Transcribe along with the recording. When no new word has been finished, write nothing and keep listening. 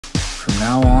From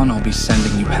now on, I'll be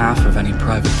sending you half of any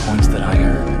private points that I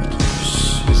earn.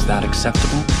 Is that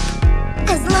acceptable?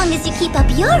 As long as you keep up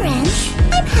your end,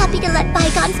 I'm happy to let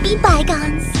bygones be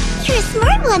bygones. You're a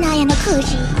smart one,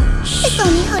 Ayanokoji. If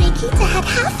only Horikita had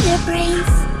half your brains.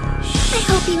 I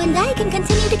hope you and I can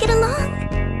continue to get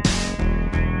along.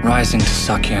 Rising to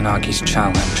Sakyanagi's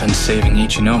challenge and saving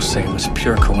Ichinose was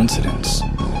pure coincidence,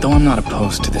 though I'm not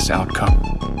opposed to this outcome.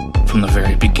 From the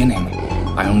very beginning,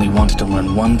 I only wanted to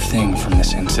learn one thing from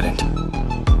this incident.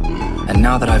 And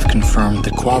now that I've confirmed the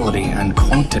quality and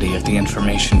quantity of the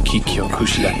information Kikyo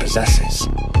Kushida possesses,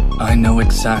 I know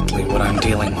exactly what I'm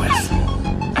dealing with,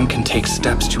 and can take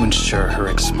steps to ensure her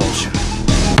expulsion.